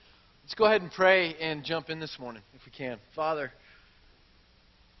Let's go ahead and pray and jump in this morning, if we can. Father,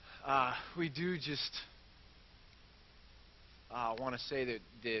 we do just want to say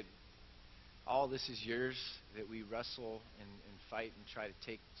that all this is yours, that we wrestle and fight and try to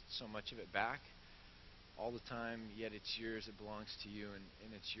take so much of it back all the time, yet it's yours, it belongs to you,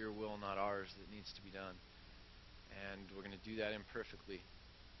 and it's your will, not ours, that needs to be done. And we're going to do that imperfectly.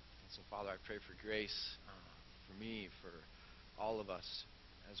 And so, Father, I pray for grace for me, for all of us,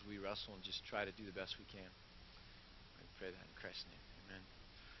 as we wrestle and just try to do the best we can. I pray that in Christ's name. Amen.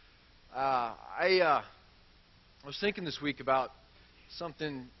 I was thinking this week about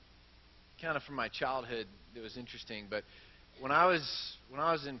something kind of from my childhood that was interesting. But when I was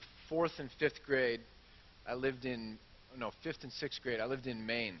in 4th and 5th grade, fifth and 6th grade, I lived in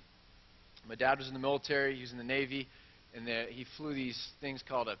Maine. My dad was in the military. He was in the Navy, and he flew these things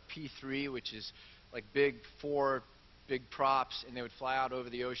called a P-3, which is like four big props, and they would fly out over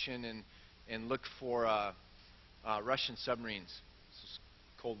the ocean and look for Russian submarines. This is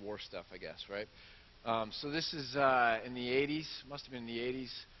Cold War stuff, I guess, right? So this is in the 80s. Must have been in the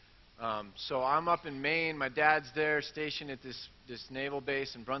 80s. So I'm up in Maine. My dad's there, stationed at this naval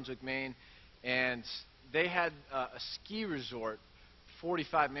base in Brunswick, Maine, and they had a ski resort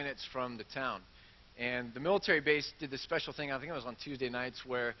 45 minutes from the town. And the military base did this special thing, I think it was on Tuesday nights,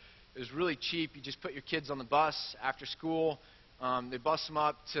 where it was really cheap. You just put your kids on the bus after school. They bus them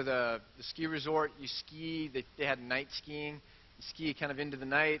up to the ski resort. You ski. They had night skiing. You ski kind of into the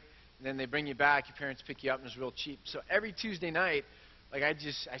night, and then they bring you back. Your parents pick you up, and it was real cheap. So every Tuesday night, I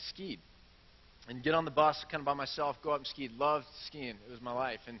skied. And get on the bus kind of by myself, go up and ski. Loved skiing. It was my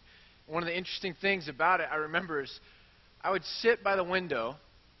life. And one of the interesting things about it, I remember, is I would sit by the window,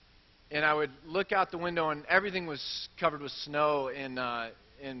 and I would look out the window, and everything was covered with snow in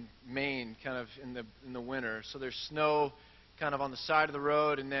Maine, kind of in the winter. So there's snow kind of on the side of the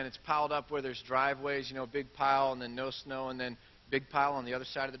road, and then it's piled up where there's driveways, big pile, and then no snow, and then big pile on the other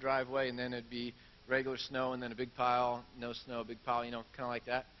side of the driveway, and then it'd be regular snow, and then a big pile, no snow, big pile, kind of like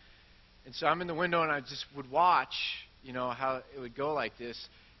that. And so I'm in the window, and I just would watch, how it would go like this,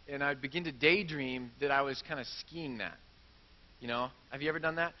 and I'd begin to daydream that I was kind of skiing that. Have you ever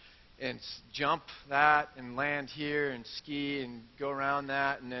done that? And jump that and land here and ski and go around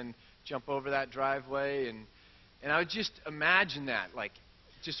that and then jump over that driveway. And I would just imagine that,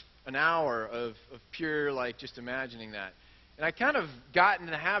 just an hour of pure, just imagining that. And I kind of got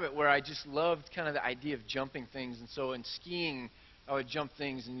into the habit where I just loved kind of the idea of jumping things. And so in skiing, I would jump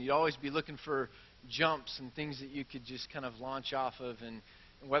things, and you'd always be looking for jumps and things that you could just kind of launch off of. And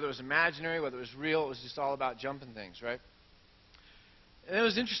whether it was imaginary, whether it was real, it was just all about jumping things, right? And it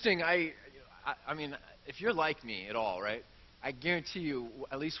was interesting. I mean, if you're like me at all, right, I guarantee you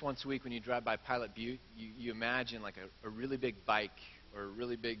at least once a week when you drive by Pilot Butte, you imagine a really big bike or a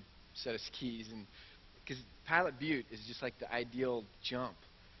really big set of skis. And because Pilot Butte is just like the ideal jump.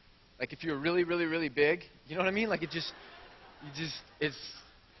 If you're really, really, really big, you know what I mean? It's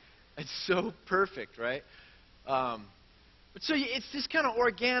so perfect, right? But so it's this kind of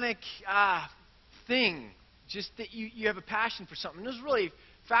organic thing, just that you have a passion for something. It was really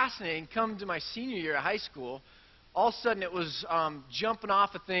fascinating. Come to my senior year of high school, all of a sudden it was jumping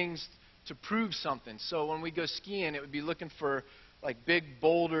off of things to prove something. So when we go skiing, it would be looking for big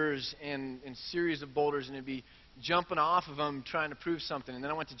boulders and series of boulders, and it'd be jumping off of them trying to prove something. And then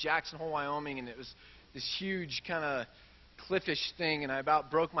I went to Jackson Hole, Wyoming, and it was this huge kind of cliffish thing, and I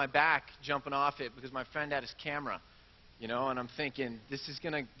about broke my back jumping off it because my friend had his camera. And I'm thinking, this is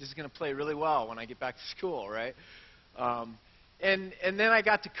gonna play really well when I get back to school, right? And then I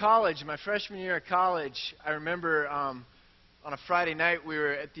got to college. My freshman year of college, I remember on a Friday night we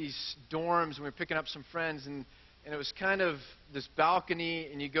were at these dorms and we were picking up some friends, and it was kind of this balcony,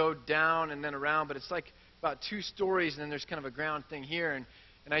 and you go down and then around, but it's about 2 stories, and then there's kind of a ground thing here, and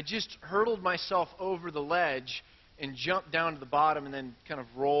I just hurtled myself over the ledge and jumped down to the bottom, and then kind of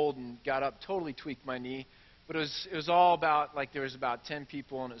rolled and got up, totally tweaked my knee. But it was all about, there was about 10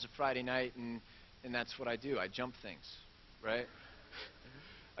 people, and it was a Friday night, and that's what I do. I jump things, right?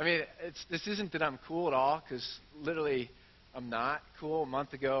 I mean, this isn't that I'm cool at all, because literally I'm not cool. A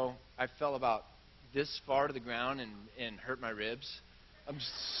month ago, I fell about this far to the ground and hurt my ribs. I'm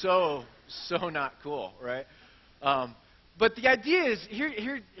so not cool, right? But the idea is,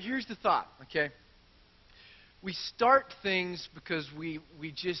 here's the thought, okay? We start things because we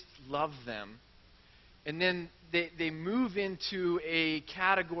just love them. And then they move into a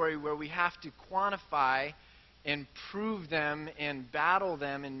category where we have to quantify and prove them and battle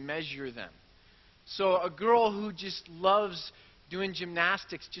them and measure them. So a girl who just loves doing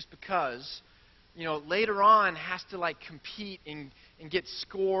gymnastics just because later on has to like compete and get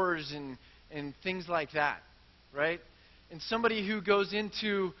scores and things like that, right? And somebody who goes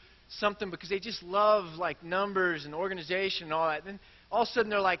into something because they just love like numbers and organization and all that, then all of a sudden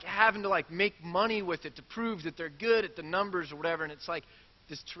they're like having to like make money with it to prove that they're good at the numbers or whatever, and it's like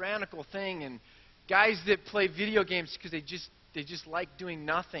this tyrannical thing. And guys that play video games because they just like doing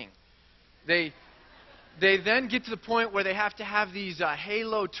nothing. They then get to the point where they have to have these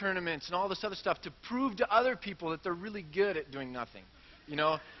Halo tournaments and all this other stuff to prove to other people that they're really good at doing nothing,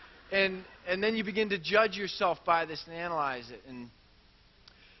 And then you begin to judge yourself by this and analyze it. And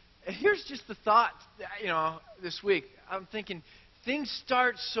here's just the thought, this week. I'm thinking things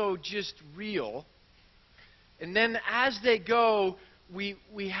start so just real, and then as they go,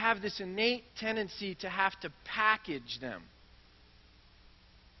 we have this innate tendency to have to package them.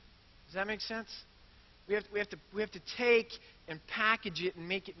 Does that make sense? We have to take and package it and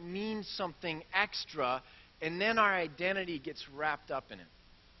make it mean something extra, and then our identity gets wrapped up in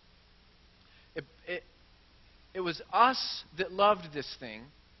it. It was us that loved this thing,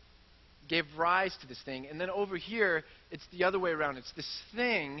 gave rise to this thing, and then over here, it's the other way around. It's this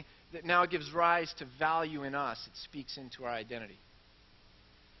thing that now gives rise to value in us. It speaks into our identity.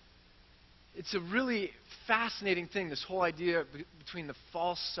 It's a really fascinating thing, this whole idea between the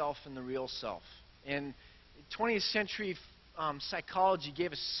false self and the real self. And 20th century psychology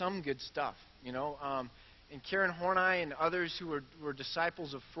gave us some good stuff, And Karen Horney and others who were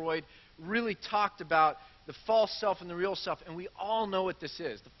disciples of Freud really talked about the false self and the real self, and we all know what this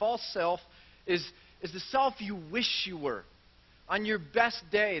is. The false self is the self you wish you were. On your best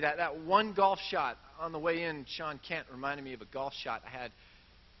day, that one golf shot on the way in, Sean Kent reminded me of a golf shot I had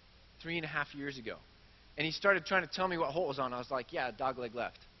 3.5 years ago. And he started trying to tell me what hole it was on. I was like, yeah, dogleg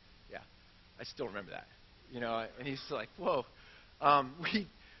left. Yeah, I still remember that. And he's like, whoa.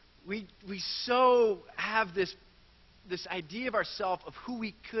 We so have this idea of ourselves, of who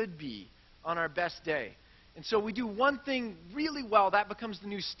we could be on our best day. And so we do one thing really well, that becomes the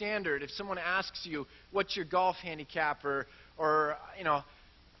new standard. If someone asks you, what's your golf handicap, or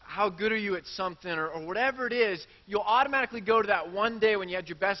how good are you at something, or whatever it is, you'll automatically go to that one day when you had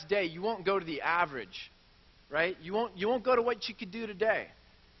your best day. You won't go to the average, right? You won't go to what you could do today.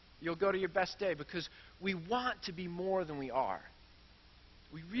 You'll go to your best day because we want to be more than we are.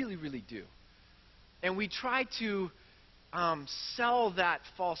 We really, really do. And we try to sell that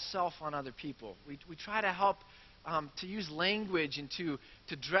false self on other people. We try to help to use language and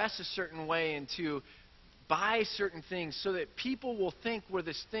to dress a certain way and to buy certain things so that people will think we're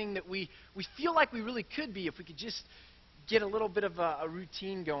this thing that we feel like we really could be if we could just get a little bit of a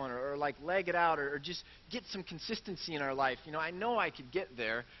routine going, or like leg it out, or just get some consistency in our life. I know I could get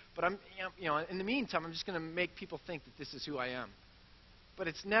there, but in the meantime, I'm just going to make people think that this is who I am. But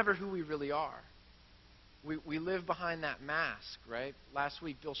it's never who we really are. We live behind that mask, right? Last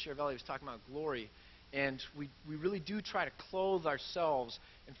week, Bill Schiavelli was talking about glory, and we really do try to clothe ourselves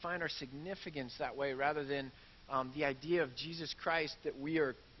and find our significance that way, rather than the idea of Jesus Christ, that we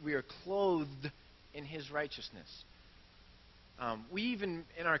are clothed in His righteousness. We even,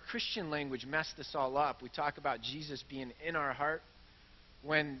 in our Christian language, mess this all up. We talk about Jesus being in our heart,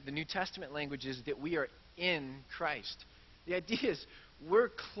 when the New Testament language is that we are in Christ. The idea is we're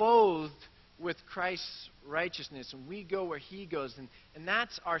clothed with Christ's righteousness, and we go where He goes, and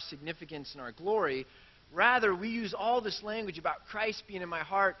that's our significance and our glory. Rather, we use all this language about Christ being in my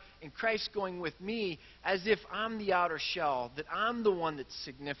heart and Christ going with me as if I'm the outer shell, that I'm the one that's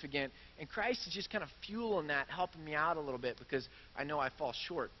significant, and Christ is just kind of fueling that, helping me out a little bit because I know I fall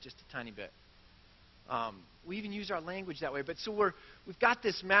short just a tiny bit. We even use our language that way. But so we've got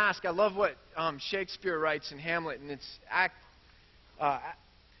this mask. I love what Shakespeare writes in Hamlet, and it's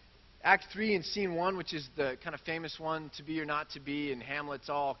Act 3 and Scene 1, which is the kind of famous one, to be or not to be, and Hamlet's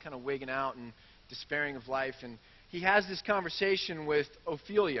all kind of wigging out and despairing of life. And he has this conversation with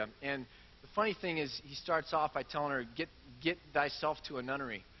Ophelia. And the funny thing is, he starts off by telling her, get thyself to a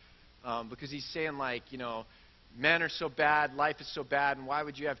nunnery. Because he's saying, like, men are so bad, life is so bad, and why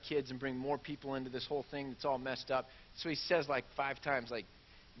would you have kids and bring more people into this whole thing that's all messed up? So he says like 5 times, like,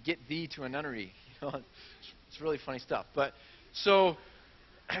 get thee to a nunnery. It's really funny stuff. But so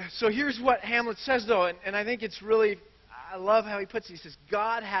here's what Hamlet says, though, and I think it's really, I love how he puts it. He says,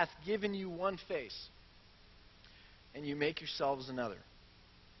 God hath given you one face, and you make yourselves another.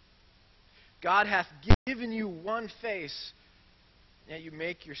 God hath given you one face, and you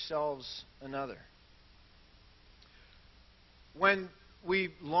make yourselves another. When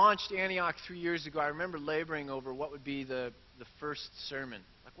we launched Antioch 3 years ago, I remember laboring over what would be the first sermon.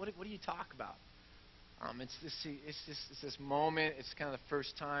 Like, what do you talk about? It's this moment. It's kind of the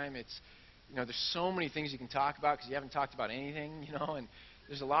first time. there's so many things you can talk about because you haven't talked about anything, and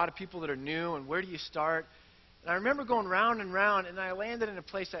there's a lot of people that are new, and where do you start? And I remember going round and round, and I landed in a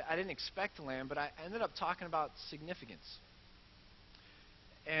place I didn't expect to land, but I ended up talking about significance.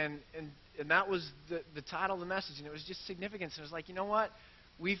 And that was the title of the message, and it was just significance. And it was like, you know what?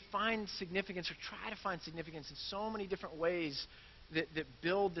 We find significance, or try to find significance, in so many different ways that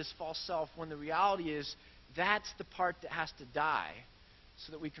build this false self, when the reality is that's the part that has to die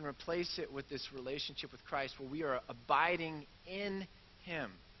so that we can replace it with this relationship with Christ where we are abiding in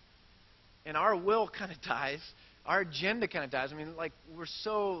Him. And our will kind of dies. Our agenda kind of dies. I mean, like, we're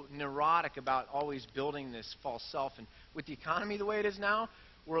so neurotic about always building this false self. And with the economy the way it is now,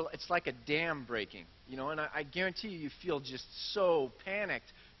 it's like a dam breaking. And I guarantee you feel just so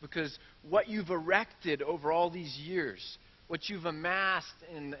panicked because what you've erected over all these years, what you've amassed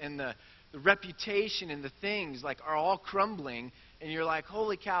and the reputation and the things, like, are all crumbling. And you're like,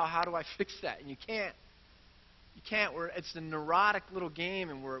 holy cow, how do I fix that? And you can't. You can't. It's a neurotic little game,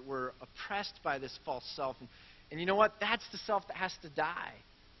 and we're oppressed by this false self. And you know what? That's the self that has to die.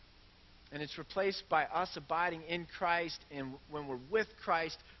 And it's replaced by us abiding in Christ. And when we're with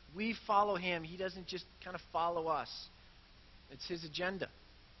Christ, we follow Him. He doesn't just kind of follow us. It's His agenda.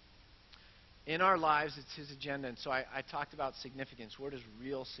 In our lives, it's His agenda. And so I talked about significance. Where does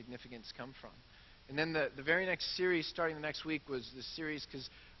real significance come from? And then the very next series, starting the next week, was the series because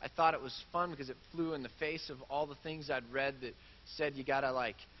I thought it was fun because it flew in the face of all the things I'd read that said you got to,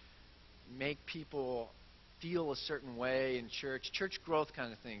 like, make people feel a certain way in church growth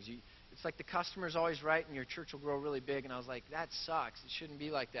kind of things. It's like the customer's always right and your church will grow really big. And I was like, that sucks. It shouldn't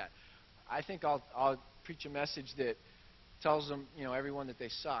be like that. I think I'll preach a message that tells them, everyone that they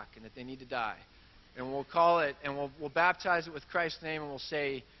suck and that they need to die. And we'll call it, and we'll baptize it with Christ's name, and we'll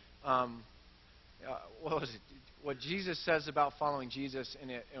say, what was it? What Jesus says about following Jesus, and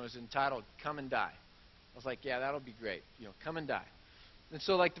it was entitled "Come and Die." I was like, yeah, that'll be great. Come and die. And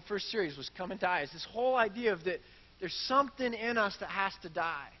so, like, the first series was "Come and Die." It's this whole idea of that there's something in us that has to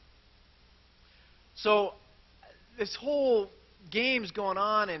die. So this whole game's going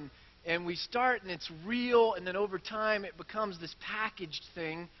on, and we start, and it's real, and then over time it becomes this packaged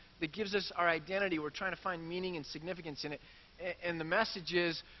thing that gives us our identity. We're trying to find meaning and significance in it. And the message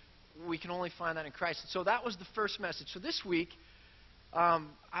is, we can only find that in Christ. And so that was the first message. So this week, I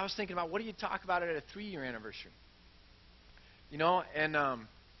was thinking about, what do you talk about at a 3-year anniversary? And I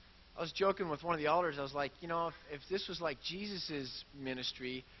was joking with one of the elders. I was like, if this was like Jesus'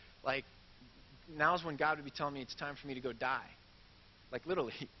 ministry, like, now's when God would be telling me it's time for me to go die. Like,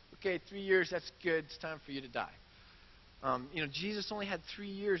 literally. Okay, 3 years, that's good. It's time for you to die. Jesus only had 3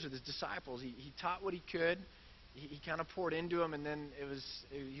 years with His disciples. He taught what He could. He kind of poured into them, and then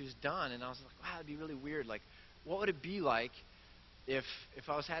he was done. And I was like, wow, it'd be really weird. Like, what would it be like if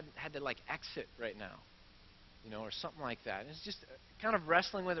I had to, like, exit right now, or something like that? And it's just kind of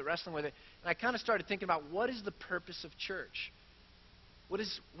wrestling with it. And I kind of started thinking about, what is the purpose of church? What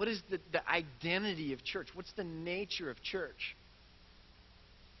is the identity of church? What's the nature of church?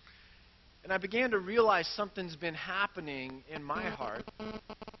 And I began to realize something's been happening in my heart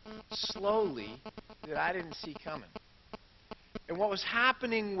slowly that I didn't see coming. And what was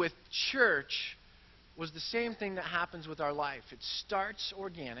happening with church was the same thing that happens with our life. It starts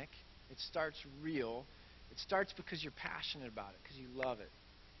organic. It starts real. It starts because you're passionate about it, because you love it.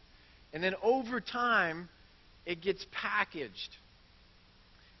 And then over time, it gets packaged.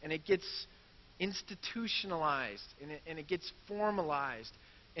 And it gets institutionalized. And it gets formalized.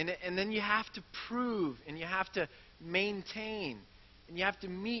 And then you have to prove, and you have to maintain, and you have to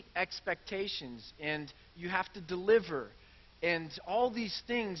meet expectations, and you have to deliver. And all these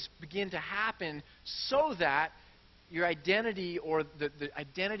things begin to happen so that your identity, or the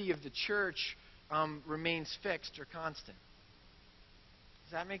identity of the church, remains fixed or constant.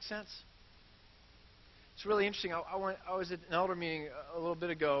 Does that make sense? It's really interesting. I was at an elder meeting a little bit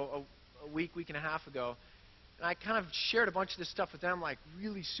ago, a week and a half ago, and I kind of shared a bunch of this stuff with them, like,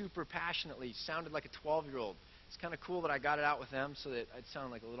 really super passionately. Sounded like a 12-year-old. It's kind of cool that I got it out with them so that I'd sound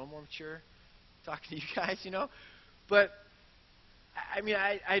like a little more mature talking to you guys, But, I mean,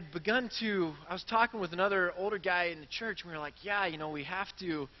 I was talking with another older guy in the church, and we were like, yeah,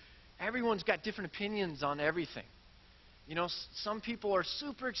 everyone's got different opinions on everything. Some people are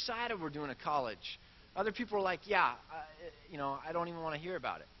super excited we're doing a college. Other people are like, yeah, I don't even want to hear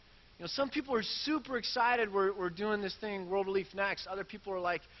about it. Some people are super excited we're doing this thing, World Relief Next. Other people are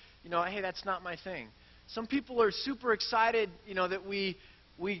like, hey, that's not my thing. Some people are super excited, that we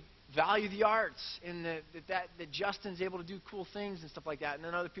value the arts and that Justin's able to do cool things and stuff like that. And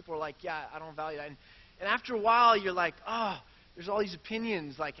then other people are like, yeah, I don't value that. And after a while, you're like, oh, there's all these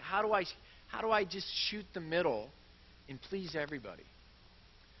opinions. Like, how do how do I just shoot the middle and please everybody?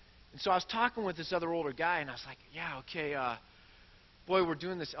 And so I was talking with this other older guy, and I was like, yeah, okay, boy, we're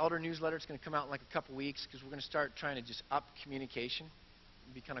doing this elder newsletter. It's going to come out in like a couple weeks because we're going to start trying to just up communication.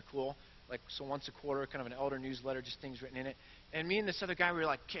 It'd be kind of cool. Like, so once a quarter, kind of an elder newsletter, just things written in it. And me and this other guy, we were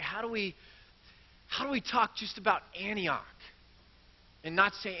like, okay, how do we talk just about Antioch and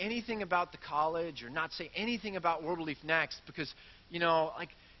not say anything about the college or not say anything about World Relief Next? Because, like,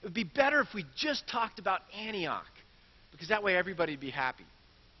 it would be better if we just talked about Antioch because that way everybody would be happy.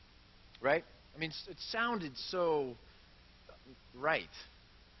 Right? I mean, it sounded so right.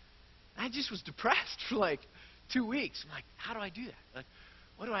 I just was depressed for like 2 weeks. I'm like, how do I do that? Like,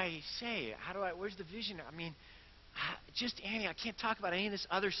 what do I say? Where's the vision? I mean, just Antioch. I can't talk about any of this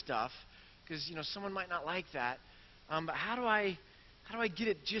other stuff because, someone might not like that. But how do I get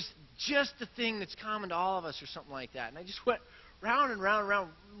it just the thing that's common to all of us or something like that? And I just went round and round and round,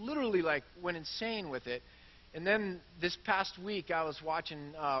 literally like went insane with it. And then this past week I was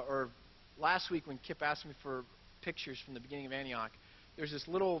watching, or last week when Kip asked me for pictures from the beginning of Antioch, there's this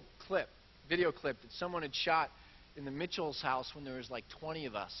little video clip that someone had shot in the Mitchell's house when there was like 20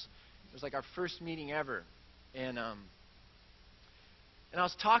 of us. It was like our first meeting ever. And I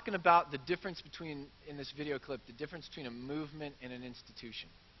was talking about the difference between, in this video clip, the difference between a movement and an institution.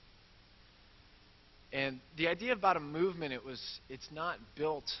 And the idea about a movement, it's not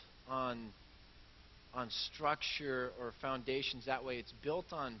built on structure or foundations that way. It's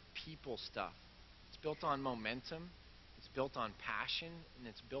built on people stuff. It's built on momentum. It's built on passion, and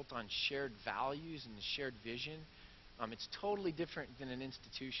it's built on shared values and the shared vision. It's totally different than an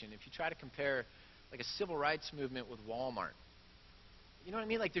institution. If you try to compare like a civil rights movement with Walmart, you know what I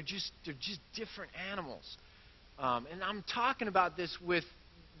mean? Like they're just different animals. And I'm talking about this with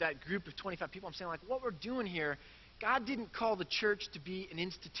that group of 25 people. I'm saying, like, what we're doing here, God didn't call the church to be an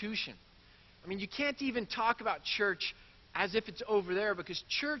institution. I mean, you can't even talk about church as if it's over there because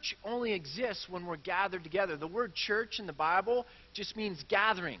church only exists when we're gathered together. The word church in the Bible just means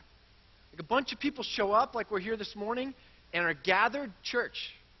gathering. Like a bunch of people show up like we're here this morning and are gathered.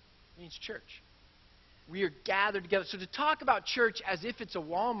 Church means church. We are gathered together. So to talk about church as if it's a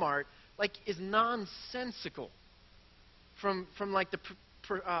Walmart like is nonsensical from like the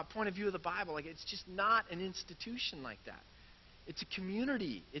point of view of the Bible. Like it's just not an institution like that. It's a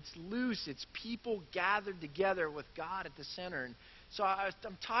community. It's loose. It's people gathered together with God at the center. And so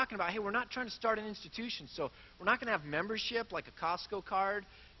I'm talking about, hey, we're not trying to start an institution. So we're not going to have membership like a Costco card.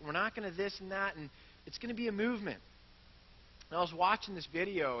 And we're not going to this and that. And it's going to be a movement. And I was watching this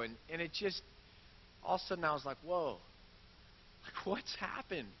video, and it just, all of a sudden I was like, whoa. Like, what's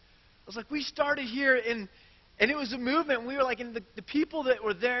happened? I was like, we started here, and it was a movement. And we were like, and the people that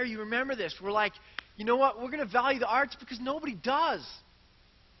were there, you remember this, were like, you know what, we're going to value the arts because nobody does.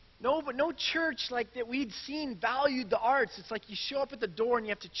 No church like that we'd seen valued the arts. It's like you show up at the door and you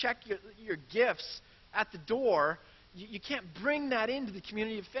have to check your gifts at the door. You can't bring that into the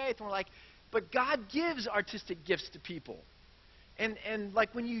community of faith. And we're like, but God gives artistic gifts to people. And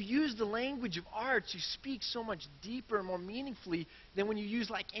like when you use the language of arts, you speak so much deeper and more meaningfully than when you use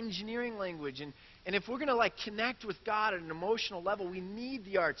like engineering language. And if we're going to like connect with God at an emotional level, we need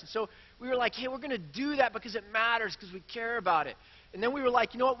the arts. And so we were like, hey, we're going to do that because it matters, because we care about it. And then we were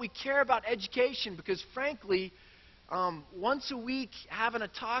like, you know what, we care about education because frankly, once a week having a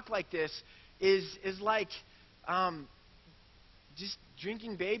talk like this is like just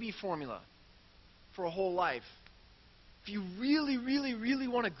drinking baby formula for a whole life. If you really, really, really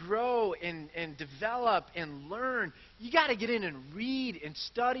want to grow and develop and learn, you got to get in and read and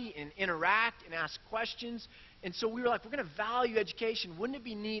study and interact and ask questions. And so we were like, we're going to value education. Wouldn't it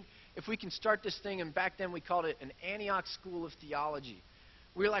be neat if we can start this thing? And back then we called it an Antioch School of Theology.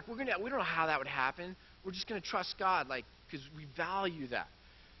 We were like, we don't know how that would happen. We're just going to trust God, like, because we value that.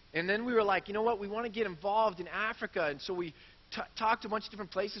 And then we were like, you know what? We want to get involved in Africa. And so we talked to a bunch of different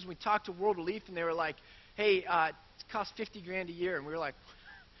places. We talked to World Relief, and they were like, hey, it costs $50,000 a year. And we were like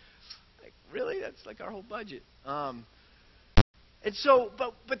really? That's like our whole budget. And so,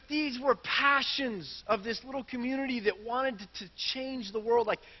 but these were passions of this little community that wanted to change the world,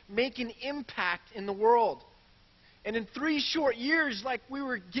 like make an impact in the world. And in 3 short years, like we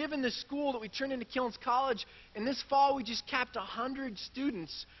were given this school that we turned into Killins College. And this fall, we just capped 100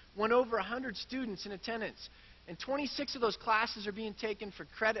 students, went over 100 students in attendance. And 26 of those classes are being taken for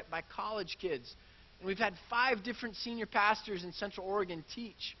credit by college kids. And we've had 5 different senior pastors in Central Oregon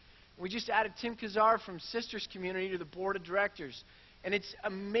teach. We just added Tim Kazar from Sisters Community to the board of directors. And it's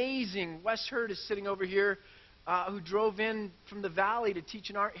amazing. Wes Hurd is sitting over here who drove in from the valley to teach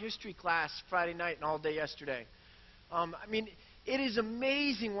an art history class Friday night and all day yesterday. I mean, It is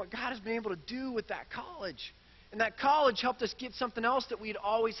amazing what God has been able to do with that college. And that college helped us get something else that we had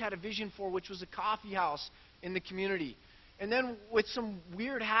always had a vision for, which was a coffee house in the community. And then with some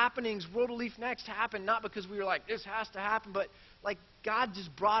weird happenings, World Relief Next happened, not because we were like, this has to happen, but like God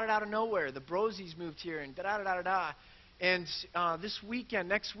just brought it out of nowhere. The Brosies moved here and da-da-da-da-da. And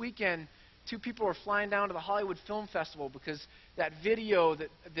next weekend, 2 people are flying down to the Hollywood Film Festival because that video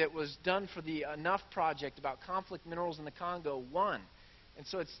that was done for the Enough Project about conflict minerals in the Congo won. And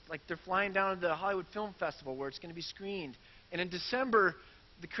so it's like they're flying down to the Hollywood Film Festival where it's going to be screened. And in December,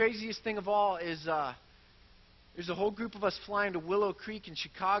 the craziest thing of all is there's a whole group of us flying to Willow Creek in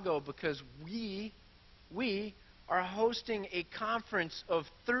Chicago because we are hosting a conference of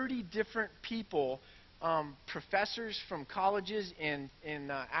 30 different people, professors from colleges in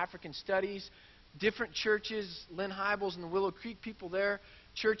African studies, different churches, Lynn Hybels and the Willow Creek people there,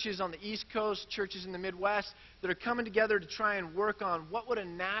 churches on the East Coast, churches in the Midwest, that are coming together to try and work on what would a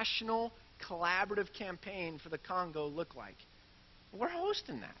national collaborative campaign for the Congo look like. We're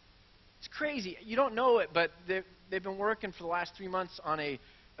hosting that. It's crazy. You don't know it, but they've been working for the last 3 months on a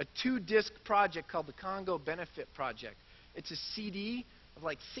 2-disc project called the Congo Benefit Project. It's a CD of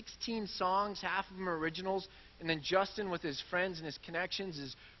like 16 songs, half of them are originals, and then Justin with his friends and his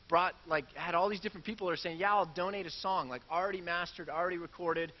connections had all these different people that are saying, yeah, I'll donate a song, like already mastered, already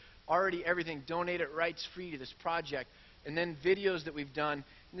recorded, already everything, donate it rights free to this project. And then videos that we've done,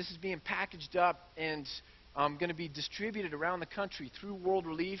 and this is being packaged up and going to be distributed around the country through World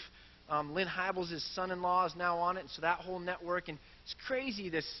Relief. Lynn Hybels' son-in-law is now on it, and so that whole network, and it's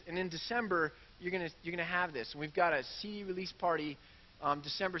crazy. And in December you're gonna have this, and we've got a CD release party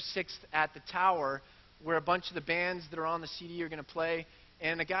December 6th at the Tower, where a bunch of the bands that are on the CD are going to play.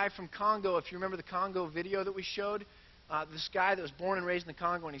 And a guy from Congo, if you remember the Congo video that we showed, this guy that was born and raised in the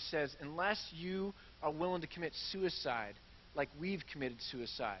Congo, and he says, unless you are willing to commit suicide like we've committed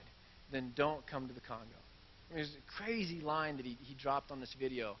suicide, then don't come to the Congo. I mean, there's a crazy line that he dropped on this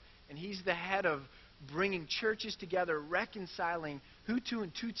video. And he's the head of bringing churches together, reconciling Hutu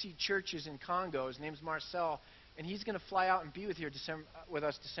and Tutsi churches in Congo. His name's Marcel. And he's going to fly out and be with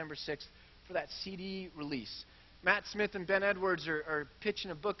us December 6th for that CD release. Matt Smith and Ben Edwards are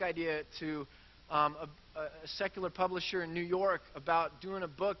pitching a book idea to a secular publisher in New York about doing a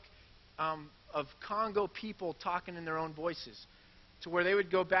book of Congo people talking in their own voices, to where they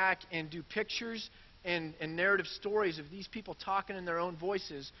would go back and do pictures and narrative stories of these people talking in their own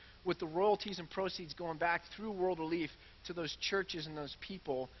voices, with the royalties and proceeds going back through World Relief to those churches and those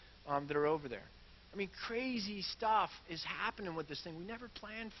people that are over there. I mean, crazy stuff is happening with this thing. We never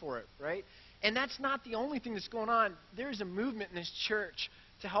planned for it, right? And that's not the only thing that's going on. There's a movement in this church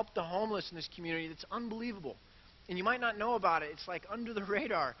to help the homeless in this community that's unbelievable. And you might not know about it. It's like under the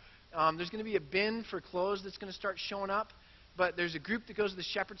radar. There's going to be a bin for clothes that's going to start showing up. But there's a group that goes to the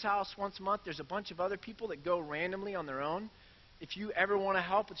Shepherd's House once a month. There's a bunch of other people that go randomly on their own. If you ever want to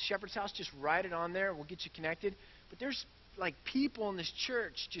help with the Shepherd's House, just write it on there. We'll get you connected. But there's like people in this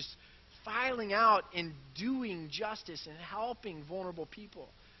church just filing out and doing justice and helping vulnerable people.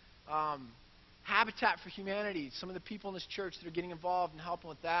 Habitat for Humanity, some of the people in this church that are getting involved and helping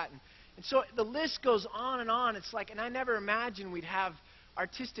with that. And so the list goes on and on. It's like, and I never imagined we'd have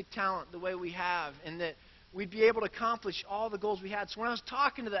artistic talent the way we have, and that we'd be able to accomplish all the goals we had. So when I was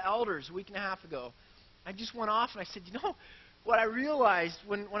talking to the elders a week and a half ago, I just went off and I said, you know, what I realized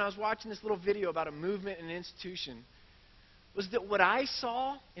when I was watching this little video about a movement and an institution was that what I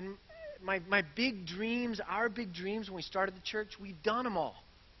saw in my big dreams, our big dreams when we started the church, we'd done them all.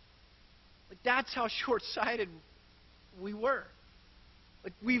 Like, that's how short-sighted we were.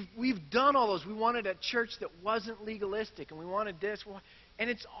 Like, we've done all those. We wanted a church that wasn't legalistic, and we wanted this, and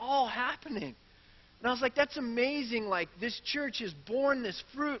it's all happening. And I was like, that's amazing. Like, this church has borne this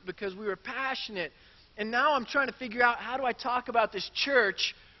fruit because we were passionate. And now I'm trying to figure out, how do I talk about this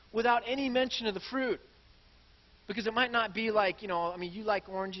church without any mention of the fruit? Because it might not be like, you like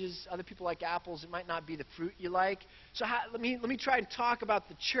oranges, other people like apples. It might not be the fruit you like. So let me try and talk about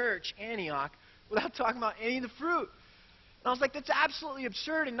the church, Antioch, without talking about any of the fruit. And I was like, that's absolutely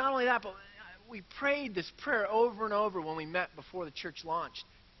absurd. And not only that, but we prayed this prayer over and over when we met before the church launched.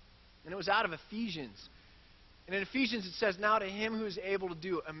 And it was out of Ephesians. And in Ephesians it says, now to him who is able to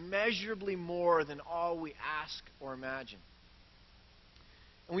do immeasurably more than all we ask or imagine.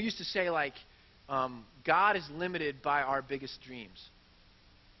 And we used to say, like, God is limited by our biggest dreams.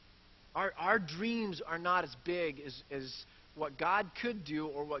 Our dreams are not as big as what God could do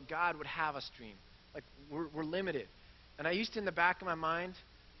or what God would have us dream. Like, we're limited. And I used to, in the back of my mind,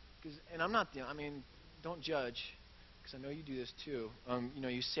 and I'm not, don't judge, because I know you do this too.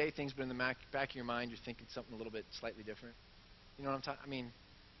 You say things, but in the back of your mind, you're thinking something a little bit slightly different. You know what I'm talking? I mean,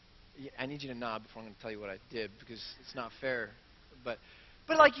 I need you to nod before I'm going to tell you what I did because it's not fair. But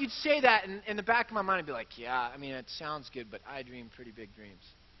like you'd say that, and in the back of my mind, I'd be like, yeah, I mean, it sounds good, but I dream pretty big dreams.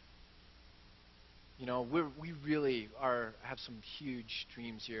 You know, we really have some huge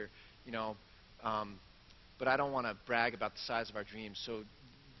dreams here. You know, but I don't want to brag about the size of our dreams. So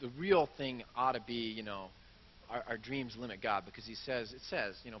the real thing ought to be, you know, our dreams limit God because it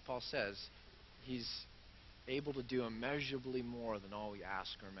says, you know, Paul says, He's able to do immeasurably more than all we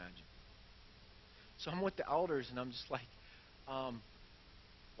ask or imagine. So I'm with the elders, and I'm just like, wow,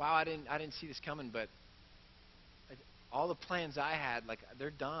 I didn't see this coming, but all the plans I had, like, they're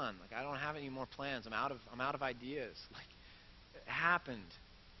done. Like, I don't have any more plans. I'm out of ideas. Like, it happened.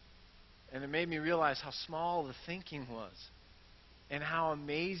 And it made me realize how small the thinking was and how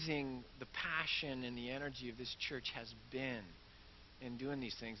amazing the passion and the energy of this church has been in doing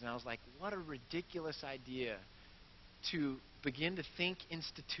these things. And I was like, what a ridiculous idea to begin to think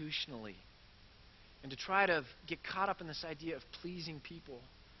institutionally and to try to get caught up in this idea of pleasing people,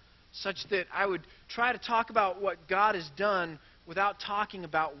 such that I would try to talk about what God has done without talking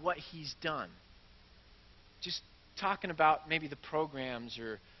about what He's done. Just talking about maybe the programs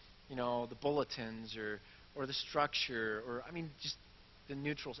or, you know, the bulletins or the structure or, I mean, just the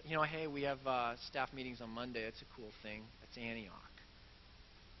neutrals. You know, hey, we have staff meetings on Monday. That's a cool thing. That's Antioch.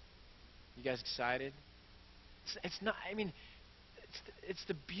 You guys excited? It's not, I mean, it's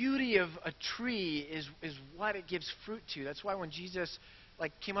the beauty of a tree is what it gives fruit to. That's why when Jesus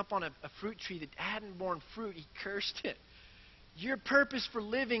came up on a fruit tree that hadn't borne fruit, He cursed it. Your purpose for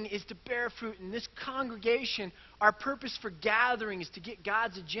living is to bear fruit. In this congregation, our purpose for gathering is to get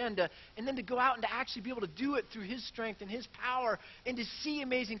God's agenda and then to go out and to actually be able to do it through His strength and His power and to see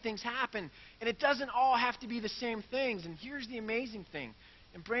amazing things happen. And it doesn't all have to be the same things. And here's the amazing thing,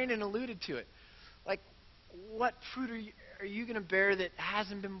 and Brandon alluded to it. Like, what fruit are you going to bear that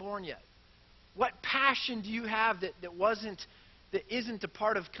hasn't been born yet? What passion do you have that isn't a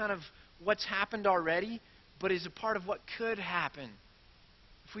part of kind of what's happened already, but is a part of what could happen?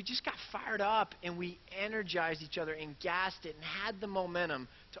 If we just got fired up and we energized each other and gassed it and had the momentum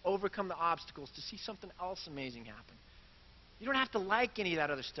to overcome the obstacles, to see something else amazing happen. You don't have to like any of that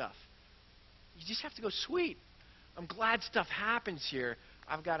other stuff. You just have to go, sweet, I'm glad stuff happens here.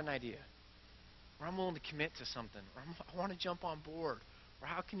 I've got an idea. Or I'm willing to commit to something. Or I want to jump on board. Or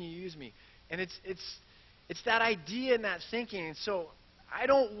how can you use me? And it's that idea and that thinking. And so I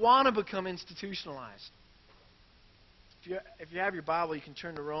don't want to become institutionalized. If you have your Bible, you can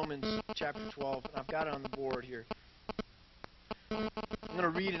turn to Romans chapter 12. And I've got it on the board here. I'm going to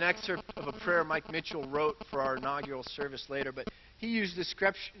read an excerpt of a prayer Mike Mitchell wrote for our inaugural service later. But he used this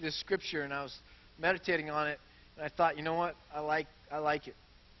scripture, and I was meditating on it. And I thought, you know what? I like it.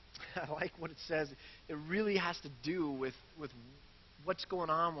 I like what it says. It really has to do with what's going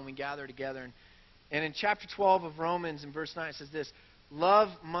on when we gather together. And in chapter 12 of Romans, in verse 9, it says this: love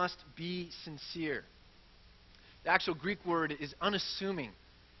must be sincere. The actual Greek word is unassuming.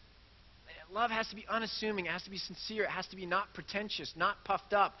 Love has to be unassuming. It has to be sincere. It has to be not pretentious, not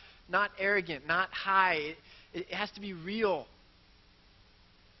puffed up, not arrogant, not high. It has to be real.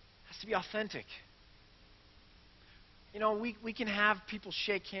 It has to be authentic. You know, we can have people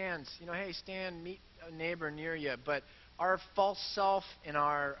shake hands. You know, hey, stand, meet a neighbor near you. But our false self and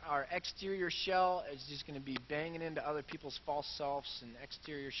our exterior shell is just going to be banging into other people's false selves and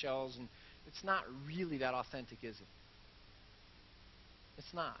exterior shells. And it's not really that authentic, is it?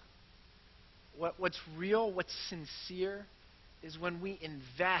 It's not. What's real, what's sincere, is when we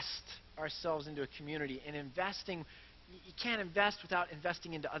invest ourselves into a community. And investing, you can't invest without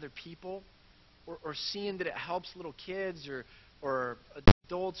investing into other people. Or seeing that it helps little kids or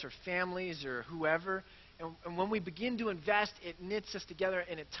adults or families or whoever. And when we begin to invest, it knits us together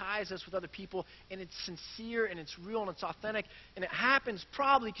and it ties us with other people. And it's sincere and it's real and it's authentic. And it happens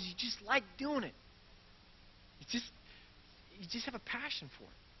probably because you just like doing it. You just have a passion for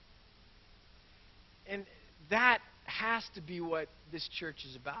it. And that has to be what this church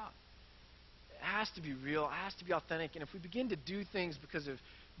is about. It has to be real. It has to be authentic. And if we begin to do things because of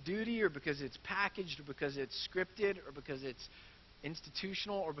duty or because it's packaged or because it's scripted or because it's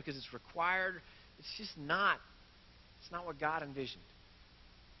institutional or because it's required, it's just not. It's not what God envisioned.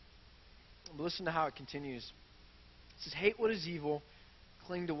 But listen to how it continues. It says, hate what is evil,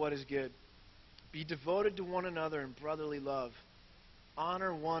 cling to what is good. Be devoted to one another in brotherly love.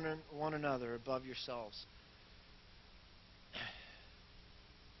 Honor one another above yourselves.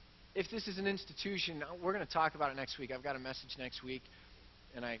 If this is an institution, we're going to talk about it next week. I've got a message next week.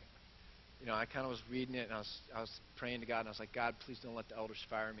 And I kind of was reading it, and I was praying to God, and I was like, God, please don't let the elders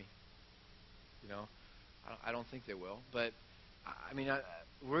fire me. You know, I don't think they will. But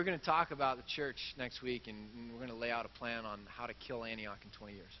we're going to talk about the church next week, and we're going to lay out a plan on how to kill Antioch in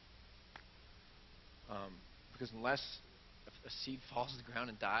 20 years. Because unless a seed falls to the ground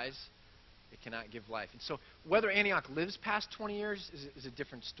and dies, it cannot give life. And so whether Antioch lives past 20 years is a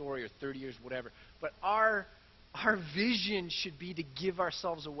different story, or 30 years, whatever. But our vision should be to give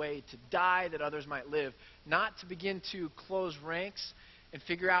ourselves away, to die that others might live, not to begin to close ranks and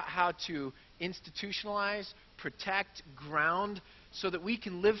figure out how to institutionalize, protect, ground, so that we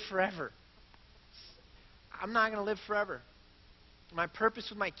can live forever. I'm not going to live forever. My purpose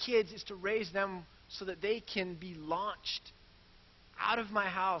with my kids is to raise them so that they can be launched out of my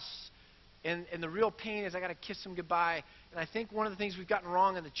house. And the real pain is I got to kiss them goodbye. And I think one of the things we've gotten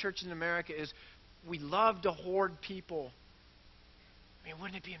wrong in the church in America is we love to hoard people. I mean,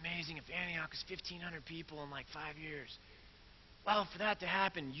 wouldn't it be amazing if Antioch was 1,500 people in like 5 years? Well, for that to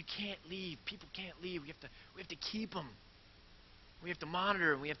happen, you can't leave. People can't leave. We have to keep them. We have to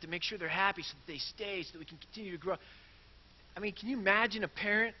monitor them. We have to make sure they're happy so that they stay, so that we can continue to grow. I mean, can you imagine a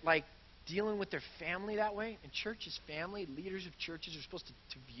parent like dealing with their family that way? And church is family. Leaders of churches are supposed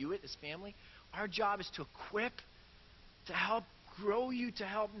to view it as family. Our job is to equip, to help grow you, to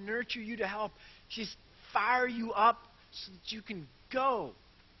help nurture you, to help just fire you up so that you can go.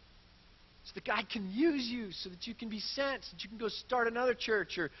 So that God can use you, so that you can be sent, so that you can go start another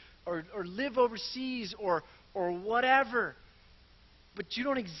church or live overseas or whatever. But you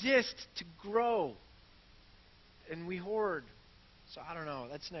don't exist to grow. And we hoard. So I don't know.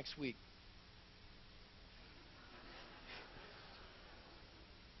 That's next week.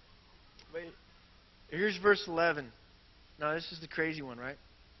 But here's verse 11. Now this is the crazy one, right?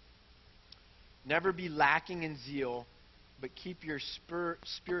 Never be lacking in zeal, but keep your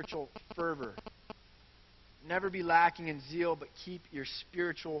spiritual fervor. Never be lacking in zeal, but keep your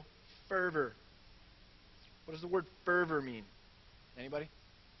spiritual fervor. What does the word fervor mean? Anybody?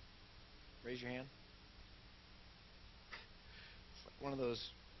 Raise your hand. It's like one of those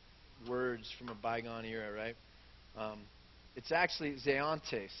words from a bygone era, right? It's actually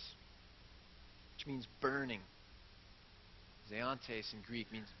zeontes, which means burning. Zeontes in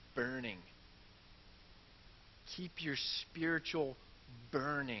Greek means burning. Keep your spiritual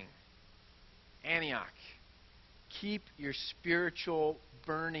burning. Antioch. Keep your spiritual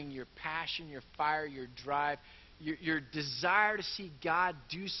burning, your passion, your fire, your drive, your desire to see God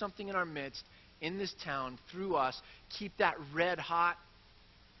do something in our midst, in this town, through us. Keep that red hot.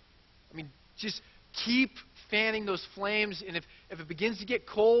 I mean, just keep fanning those flames. And if it begins to get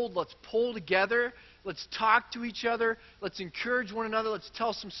cold, let's pull together. Let's talk to each other. Let's encourage one another. Let's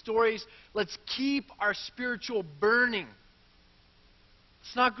tell some stories. Let's keep our spiritual burning.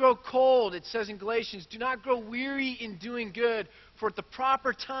 Let's not grow cold. It says in Galatians, do not grow weary in doing good, for at the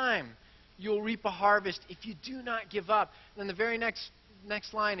proper time you'll reap a harvest if you do not give up. And then the very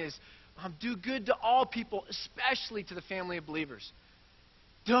next line is, do good to all people, especially to the family of believers.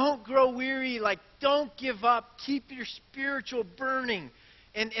 Don't grow weary. Don't give up. Keep your spiritual burning.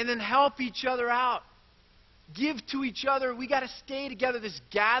 And then help each other out. Give to each other. We got to stay together. This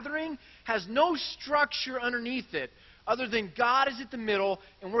gathering has no structure underneath it other than God is at the middle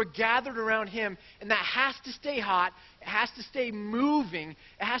and we're gathered around Him. And that has to stay hot. It has to stay moving.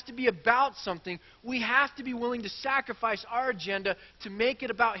 It has to be about something. We have to be willing to sacrifice our agenda to make it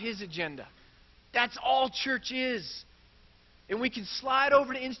about His agenda. That's all church is. And we can slide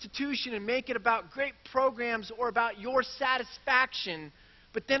over to institution and make it about great programs or about your satisfaction,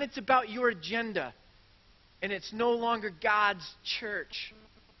 but then it's about your agenda. And it's no longer God's church.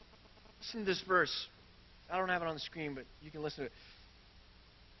 Listen to this verse. I don't have it on the screen, but you can listen to it.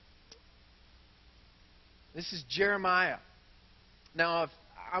 This is Jeremiah. Now, if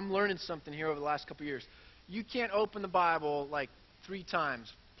I'm learning something here over the last couple of years. You can't open the Bible like 3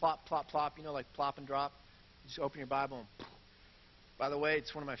 times. Plop, plop, plop. You know, like plop and drop. You just open your Bible and poof. By the way,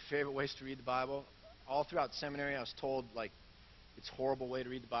 it's one of my favorite ways to read the Bible. All throughout seminary, I was told, it's a horrible way to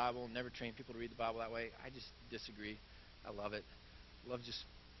read the Bible. Never train people to read the Bible that way. I just disagree. I love it. I love just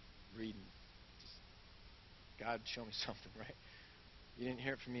reading. God, show me something, right? You didn't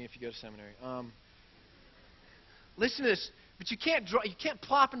hear it from me if you go to seminary. Listen to this. But you can't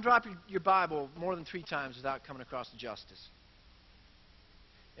plop and drop your Bible more than 3 times without coming across justice.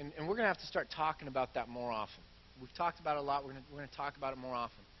 And we're going to have to start talking about that more often. We've talked about it a lot. We're going to talk about it more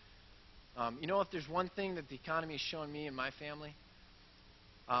often. You know, if there's one thing that the economy has shown me and my family,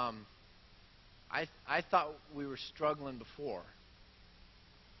 I thought we were struggling before.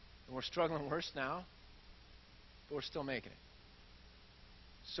 And we're struggling worse now, but we're still making it.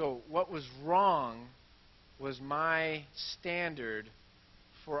 So what was wrong was my standard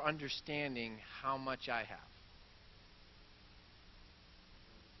for understanding how much I have.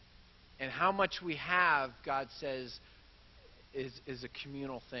 And how much we have, God says, is a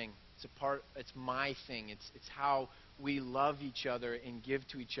communal thing. It's my thing. It's how we love each other and give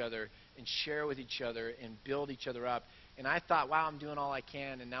to each other and share with each other and build each other up. And I thought, wow, I'm doing all I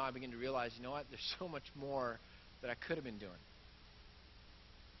can. And now I begin to realize, you know what? There's so much more that I could have been doing.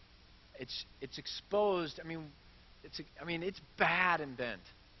 It's exposed. It's bad and bent.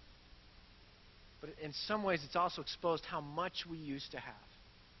 But in some ways, it's also exposed how much we used to have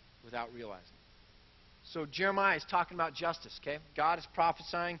without realizing. So Jeremiah is talking about justice, okay? God is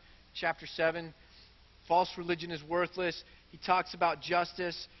prophesying, chapter 7. False religion is worthless. He talks about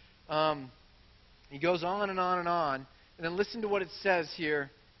justice. He goes on and on and on. And then listen to what it says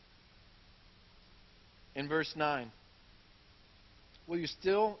here in verse 9. Will you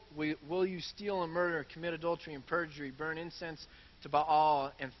steal and murder, commit adultery and perjury, burn incense to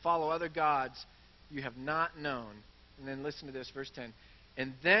Baal, and follow other gods you have not known? And then listen to this, verse 10.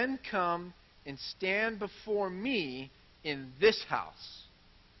 And then come and stand before me in this house.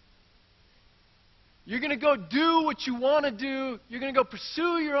 You're going to go do what you want to do. You're going to go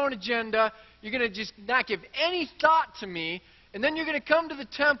pursue your own agenda. You're going to just not give any thought to me. And then you're going to come to the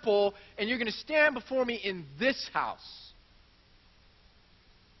temple and you're going to stand before me in this house.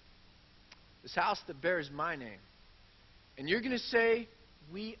 This house that bears my name. And you're going to say,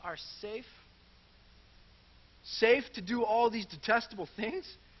 we are safe? Safe to do all these detestable things?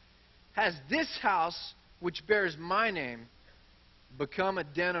 Has this house, which bears my name, become a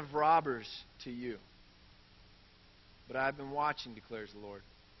den of robbers to you? But I've been watching, declares the Lord.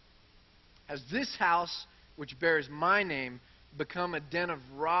 Has this house, which bears my name, become a den of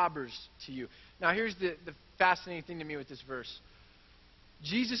robbers to you? Now here's the fascinating thing to me with this verse.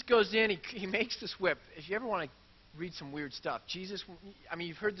 Jesus goes in, he makes this whip. If you ever want to read some weird stuff, Jesus,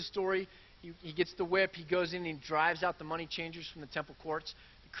 you've heard the story. He gets the whip, he goes in and he drives out the money changers from the temple courts.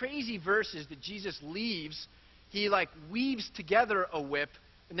 The crazy verse is that Jesus leaves, he weaves together a whip,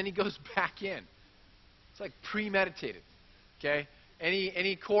 and then he goes back in. It's like premeditated, okay?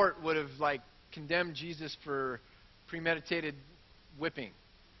 Any court would have condemned Jesus for premeditated whipping.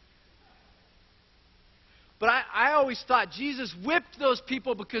 But I always thought Jesus whipped those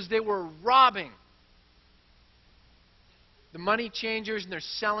people because they were robbing. The money changers, and they're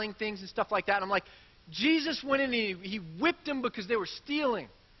selling things and stuff like that. And I'm like, Jesus went in and he whipped them because they were stealing.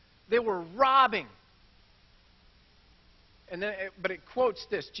 They were robbing. But it quotes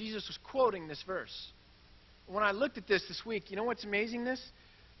this. Jesus was quoting this verse. When I looked at this week, you know what's amazing is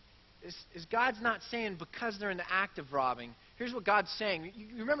God's not saying because they're in the act of robbing. Here's what God's saying.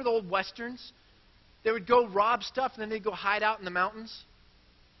 You remember the old Westerns? They would go rob stuff and then they'd go hide out in the mountains?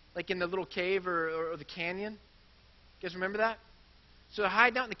 Like in the little cave or the canyon? You guys remember that? So they're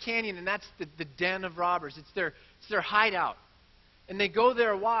hiding out in the canyon, and that's the den of robbers. It's their hideout. And they go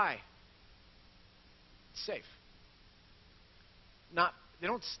there, why? It's safe. They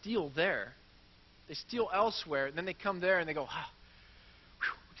don't steal there. They steal elsewhere, and then they come there and they go,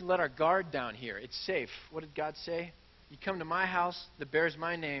 we can let our guard down here. It's safe. What did God say? You come to my house that bears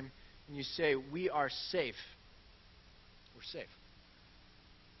my name, and you say, we are safe. We're safe.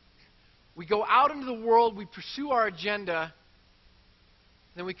 We go out into the world, we pursue our agenda,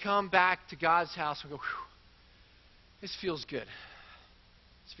 then we come back to God's house and go, this feels good.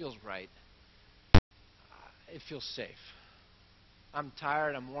 This feels right. It feels safe. I'm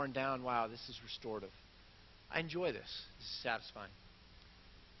tired, I'm worn down. Wow, this is restorative. I enjoy this. This is satisfying.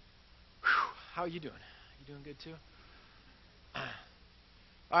 How are you doing? You doing good too?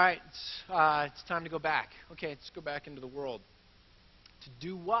 All right, it's time to go back. Okay, let's go back into the world. To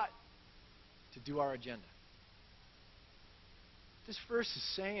do what? To do our agenda. This verse is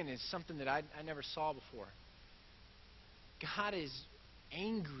saying is something that I never saw before. God is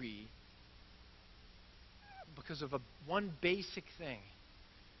angry because of one basic thing.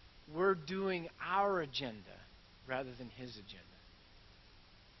 We're doing our agenda rather than His agenda.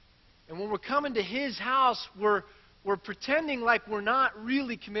 And when we're coming to His house, we're pretending like we're not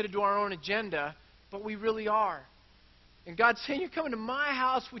really committed to our own agenda, but we really are. And God's saying, you're coming to my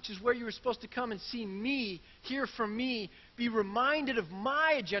house, which is where you were supposed to come and see me, hear from me, be reminded of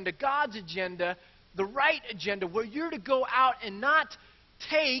my agenda, God's agenda, the right agenda, where you're to go out and not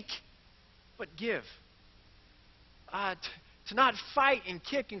take, but give. To not fight and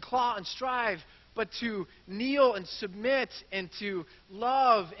kick and claw and strive, but to kneel and submit and to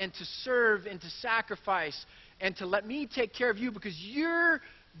love and to serve and to sacrifice and to let me take care of you because you're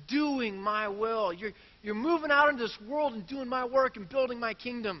doing my will. You're moving out into this world and doing my work and building my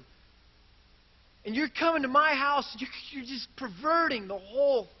kingdom. And you're coming to my house, you're just perverting the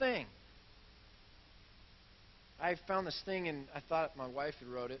whole thing. I found this thing, and I thought my wife had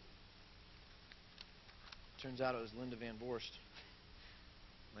wrote it. Turns out it was Linda Van Borst.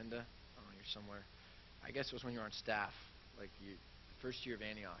 Linda? Oh, you're somewhere. I guess it was when you were on staff, like the first year of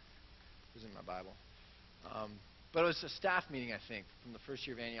Antioch. It was in my Bible. But it was a staff meeting, I think, from the first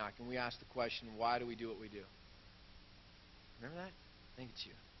year of Antioch, and we asked the question, why do we do what we do? Remember that? I think it's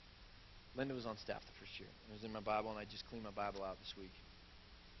you. Linda was on staff the first year. It was in my Bible, and I just cleaned my Bible out this week.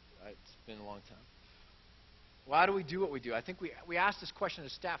 It's been a long time. Why do we do what we do? I think we asked this question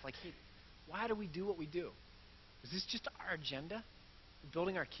as staff, like, hey, why do we do what we do? Is this just our agenda?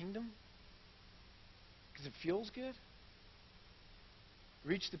 Building our kingdom? Because it feels good?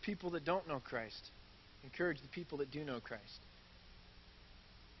 Reach the people that don't know Christ. Encourage the people that do know Christ.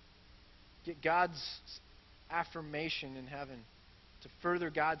 Get God's affirmation in heaven to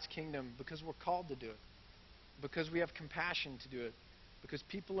further God's kingdom because we're called to do it. Because we have compassion to do it. Because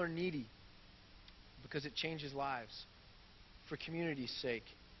people are needy. Because it changes lives. For community's sake.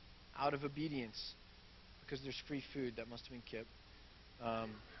 Out of obedience. Because there's free food. That must have been Kip.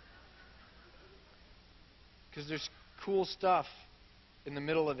 Because there's cool stuff in the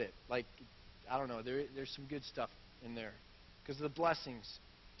middle of it. Like, I don't know, there's some good stuff in there. Because of the blessings.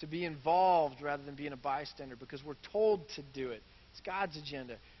 To be involved rather than being a bystander. Because we're told to do it. It's God's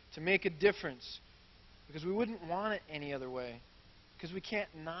agenda. To make a difference. Because we wouldn't want it any other way. Because we can't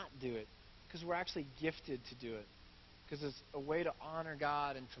not do it. Because we're actually gifted to do it. Because it's a way to honor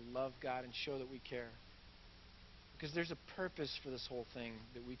God and to love God and show that we care. Because there's a purpose for this whole thing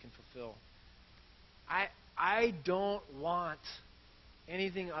that we can fulfill. I don't want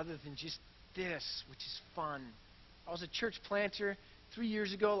anything other than just this, which is fun. I was a church planter 3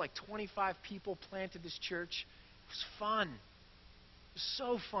 years ago. Like 25 people planted this church. It was fun. It was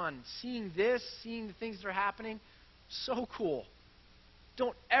so fun. Seeing this, seeing the things that are happening, so cool.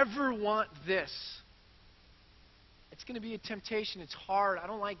 Don't ever want this. It's going to be a temptation. It's hard. I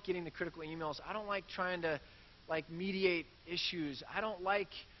don't like getting the critical emails. I don't like trying to mediate issues. I don't like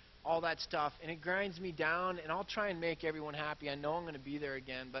all that stuff, and it grinds me down, and I'll try and make everyone happy. I know I'm going to be there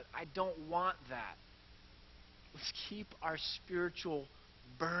again, but I don't want that. Let's keep our spiritual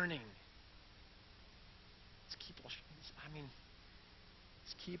burning. Let's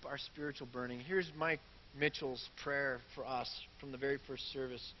keep our spiritual burning. Here's Mike Mitchell's prayer for us from the very first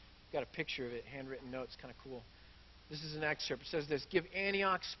service. I've got a picture of it, handwritten note. It's kind of cool. This is an excerpt. It says this: give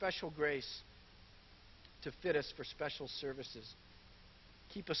Antioch special grace to fit us for special services.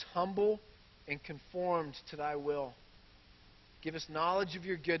 Keep us humble and conformed to thy will. Give us knowledge of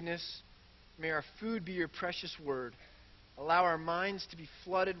your goodness. May our food be your precious word. Allow our minds to be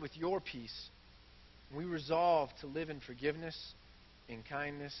flooded with your peace. And we resolve to live in forgiveness, in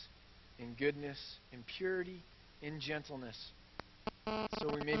kindness, in goodness, in purity, in gentleness, so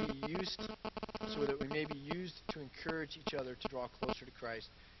that we may be used to encourage each other to draw closer to Christ.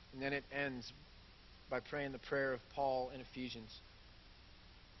 And then it ends by praying the prayer of Paul in Ephesians.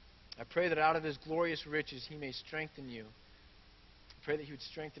 I pray that out of his glorious riches he may strengthen you. I pray that he would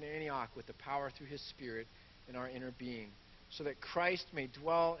strengthen Antioch with the power through his Spirit in our inner being, so that Christ may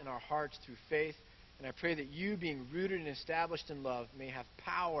dwell in our hearts through faith. And I pray that you, being rooted and established in love, may have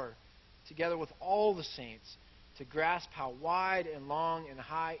power, together with all the saints, to grasp how wide and long and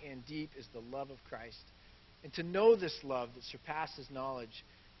high and deep is the love of Christ, and to know this love that surpasses knowledge,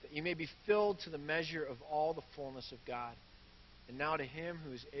 that you may be filled to the measure of all the fullness of God. And now to him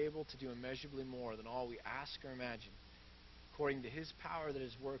who is able to do immeasurably more than all we ask or imagine, according to his power that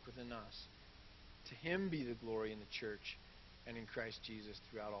is worked within us, to him be the glory in the church and in Christ Jesus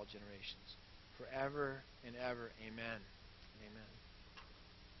throughout all generations, forever and ever. Amen. Amen.